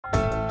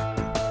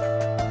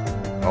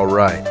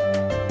Alright,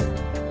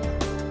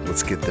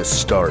 let's get this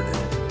started.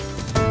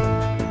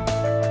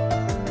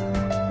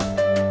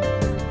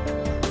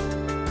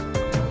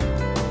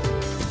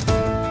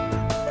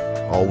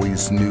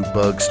 Always new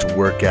bugs to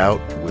work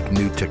out with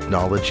new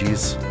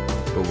technologies,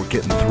 but we're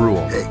getting through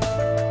them.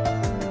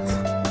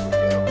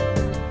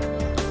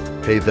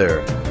 Hey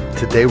there,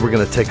 today we're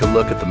going to take a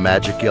look at the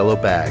magic yellow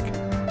bag.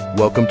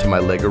 Welcome to my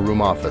Lego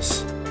room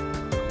office.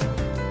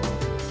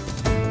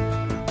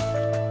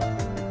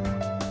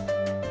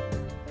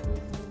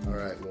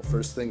 Alright, well,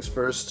 first things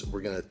first,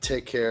 we're going to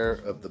take care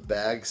of the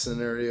bag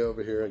scenario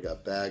over here. I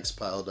got bags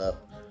piled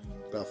up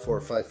about 4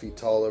 or 5 feet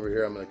tall over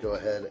here. I'm going to go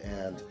ahead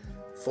and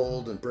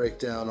fold and break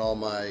down all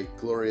my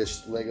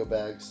glorious Lego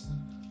bags.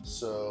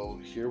 So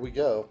here we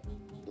go.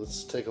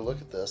 Let's take a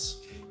look at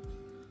this.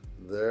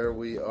 There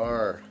we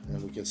are,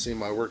 and we can see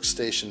my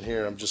workstation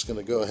here. I'm just going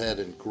to go ahead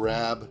and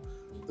grab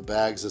the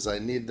bags as I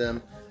need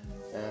them,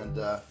 and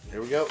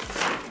here we go.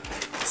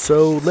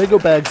 So Lego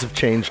bags have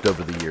changed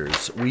over the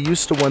years. We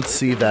used to once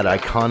see that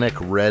iconic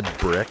red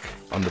brick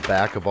on the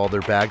back of all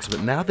their bags,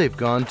 but now they've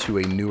gone to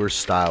a newer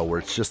style where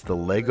it's just the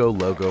Lego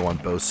logo on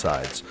both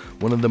sides.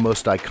 One of the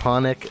most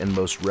iconic and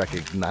most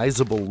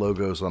recognizable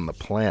logos on the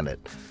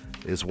planet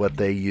is what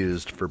they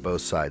used for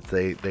both sides.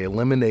 They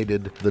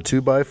eliminated the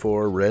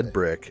 2x4 red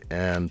brick,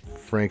 and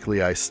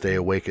frankly, I stay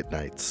awake at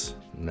nights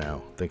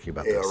now thinking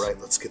about this. All right,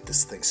 let's get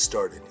this thing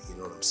started. You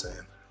know what I'm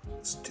saying?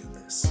 Let's do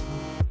this.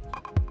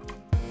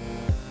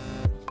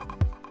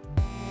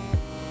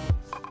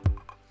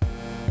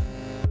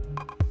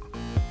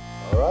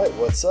 All right,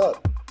 what's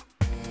up?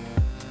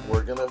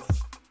 We're gonna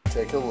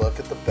take a look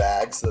at the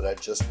bags that I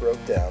just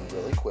broke down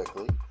really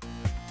quickly.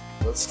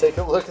 Let's take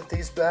a look at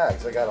these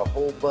bags. I got a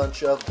whole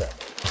bunch of them.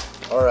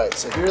 All right,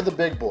 so here are the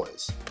big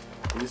boys.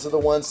 These are the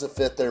ones that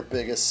fit their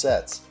biggest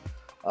sets.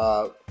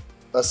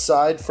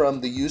 Aside from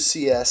the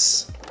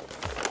UCS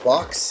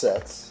box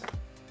sets,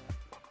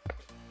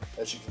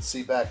 as you can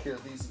see back here,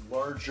 these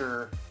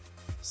larger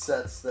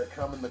sets that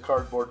come in the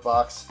cardboard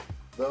box,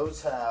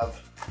 those have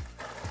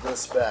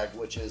this bag,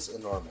 which is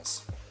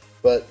enormous.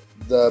 But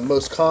the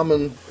most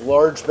common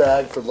large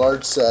bag for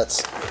large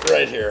sets,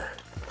 right here,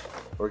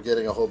 we're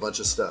getting a whole bunch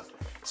of stuff.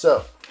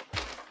 So,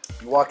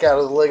 you walk out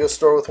of the Lego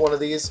store with one of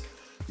these,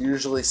 you're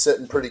usually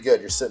sitting pretty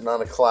good. You're sitting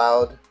on a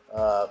cloud,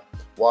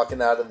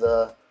 walking out of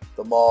the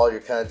mall, you're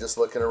kind of just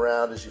looking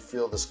around as you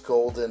feel this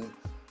golden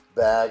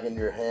bag in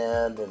your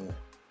hand, and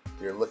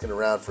you're looking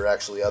around for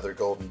actually other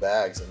golden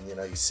bags, and you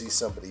know, you see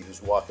somebody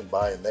who's walking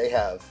by and they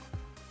have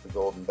the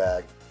golden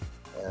bag,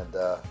 and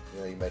you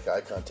know, you make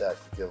eye contact,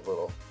 you give a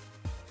little,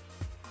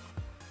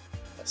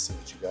 I see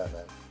what you got,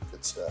 man,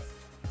 good stuff.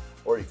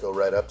 Or you go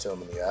right up to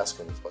them and you ask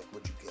them, like,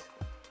 what'd you get?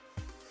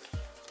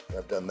 And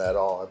I've done that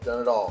all. I've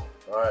done it all.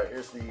 All right,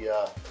 here's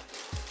the,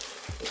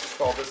 let's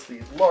call this the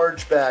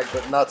large bag,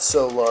 but not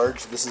so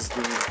large. This is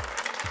the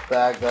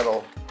bag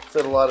that'll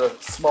fit a lot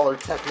of smaller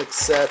Technic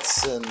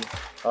sets and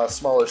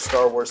smaller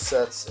Star Wars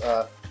sets.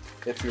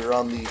 If you're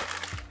on the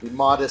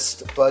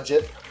modest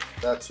budget,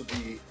 that's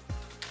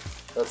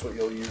what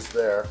you'll use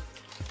there.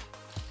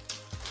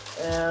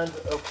 And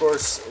of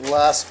course,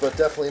 last but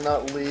definitely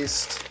not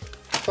least,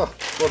 well,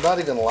 not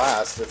even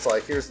last, it's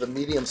like, here's the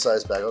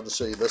medium-sized bag. I'll just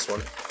show you this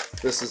one.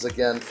 This is,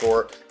 again,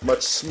 for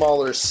much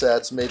smaller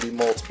sets, maybe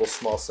multiple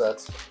small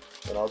sets,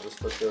 and I'll just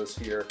put those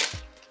here.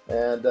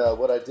 And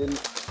what I didn't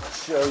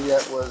show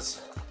yet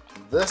was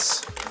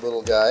this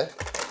little guy,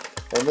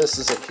 and this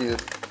is a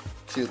cute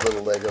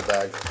little Lego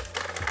bag,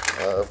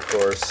 of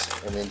course.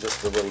 I mean,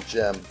 just a little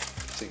gem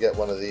to get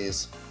one of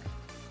these.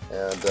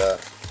 And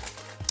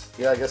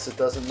yeah, I guess it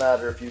doesn't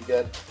matter if you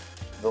get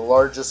the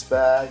largest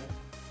bag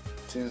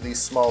to the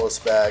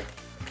smallest bag,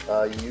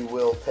 you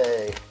will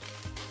pay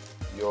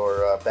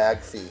your bag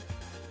fee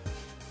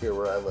here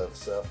where I live.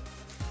 So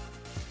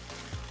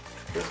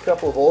here's a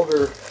couple of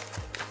older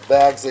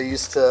bags I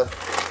used to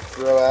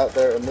throw out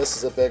there, and this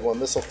is a big one.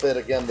 This will fit,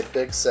 again, the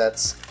big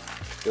sets.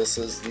 This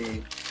is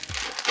the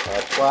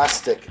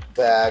plastic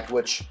bag,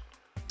 which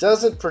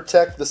doesn't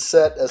protect the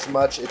set as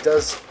much. It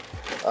does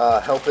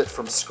help it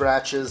from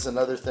scratches and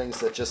other things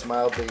that just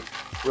mildly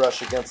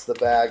brush against the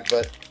bag,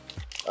 but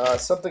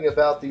something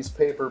about these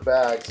paper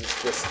bags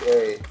is just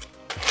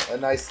a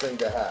nice thing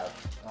to have,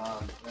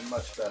 and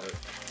much better.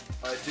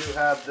 I do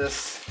have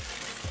this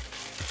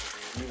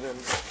even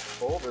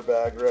older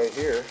bag right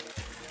here,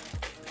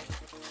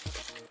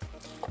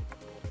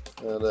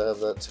 and I have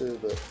that too,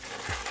 but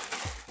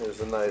there's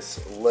a nice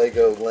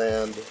Lego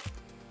Land.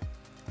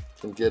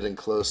 From getting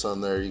close on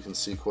there, you can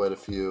see quite a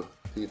few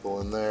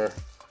people in there,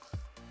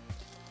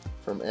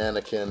 from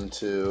Anakin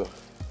to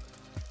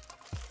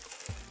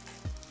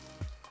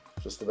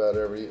just about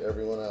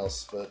everyone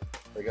else, but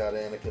they got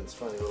Anakin's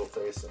funny little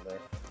face in there.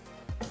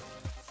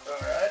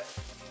 Alright,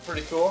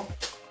 pretty cool.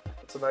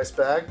 It's a nice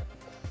bag.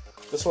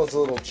 This one's a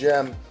little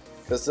gem,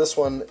 because this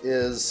one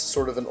is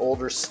sort of an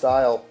older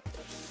style.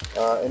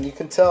 And you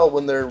can tell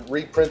when they're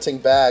reprinting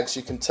bags,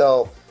 you can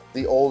tell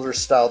the older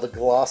style, the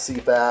glossy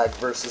bag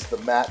versus the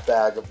matte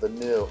bag of the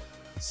new.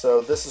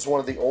 So this is one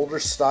of the older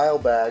style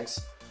bags.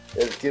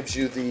 It gives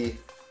you the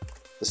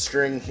the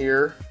string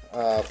here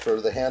for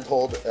the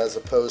handhold as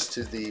opposed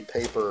to the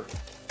paper.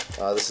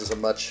 This is a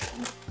much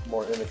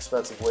more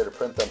inexpensive way to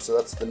print them, so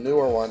that's the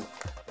newer one.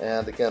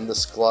 And again,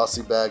 this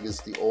glossy bag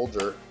is the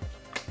older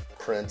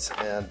print,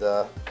 and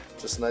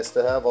just nice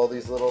to have all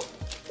these little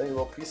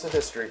piece of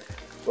history.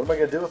 What am I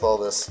gonna do with all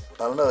this?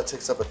 I don't know, it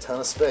takes up a ton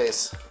of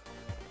space.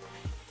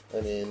 I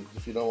mean,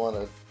 if you don't want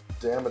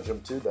to damage them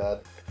too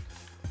bad.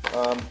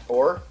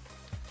 Or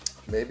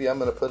maybe I'm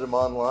gonna put them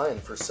online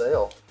for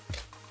sale.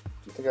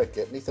 Do you think I'd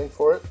get anything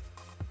for it?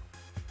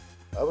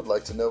 I would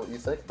like to know what you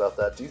think about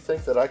that. Do you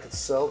think that I could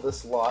sell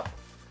this lot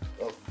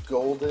of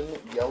golden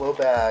yellow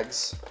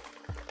bags,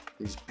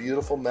 these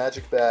beautiful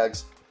magic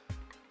bags?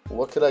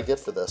 What could I get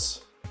for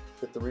this?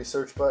 Hit the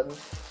research button.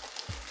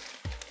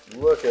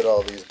 Look at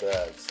all these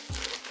bags.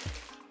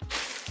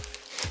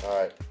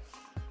 Alright,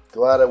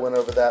 glad I went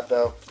over that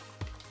though.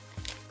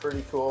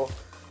 Pretty cool.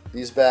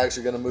 These bags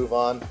are going to move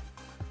on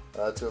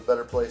to a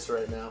better place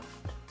right now,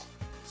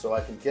 so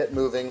I can get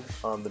moving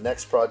on the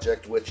next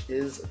project, which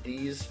is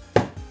these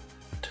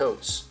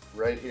totes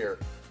right here.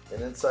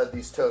 And inside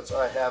these totes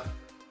I have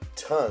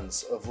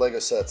tons of Lego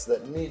sets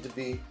that need to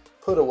be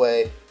put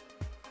away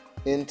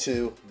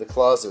into the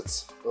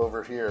closets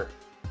over here,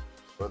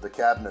 or the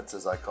cabinets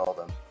as I call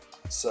them.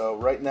 So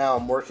right now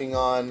I'm working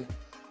on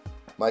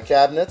my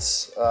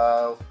cabinets.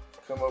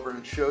 Come over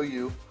and show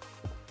you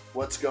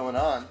what's going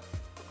on.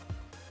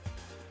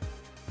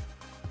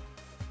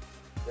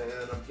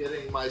 And I'm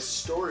getting my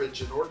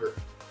storage in order.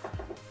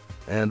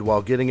 And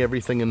while getting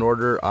everything in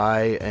order,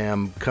 I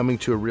am coming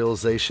to a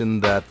realization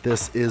that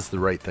this is the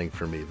right thing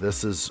for me.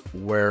 This is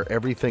where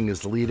everything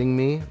is leading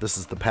me. This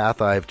is the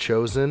path I've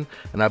chosen,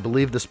 and I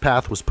believe this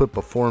path was put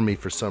before me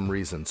for some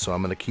reason, so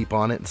I'm going to keep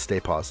on it and stay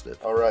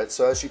positive. Alright,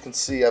 so as you can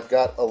see, I've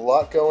got a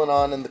lot going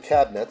on in the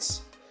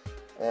cabinets,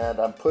 and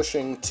I'm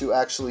pushing to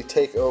actually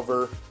take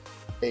over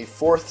a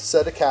fourth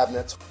set of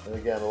cabinets. And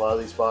again, a lot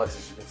of these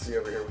boxes, you can see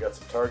over here, we got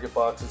some Target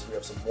boxes, we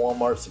have some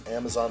Walmart, some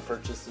Amazon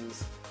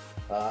purchases,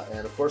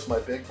 and of course my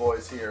big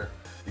boys here,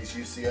 these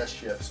UCS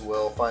chips,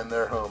 will find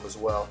their home as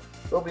well.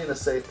 They'll be in a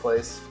safe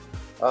place.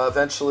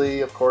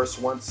 Eventually, of course,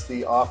 once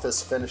the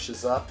office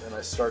finishes up and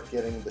I start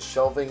getting the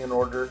shelving in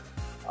order,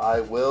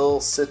 I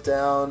will sit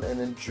down and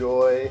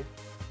enjoy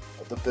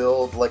the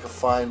build like a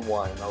fine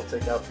wine. I'll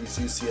take out these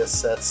UCS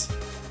sets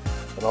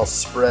and I'll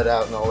spread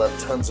out and I'll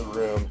have tons of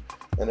room,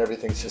 and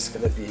everything's just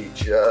going to be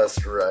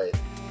just right.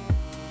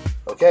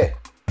 Okay,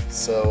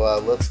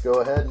 so let's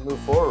go ahead and move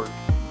forward.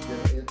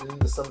 Get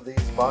into some of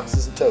these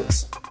boxes and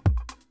totes.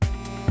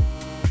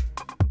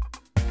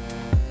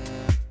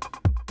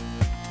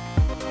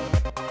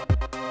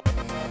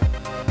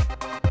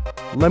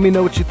 Let me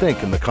know what you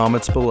think in the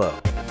comments below.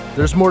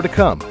 There's more to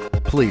come.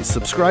 Please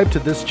subscribe to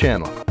this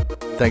channel.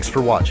 Thanks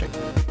for watching.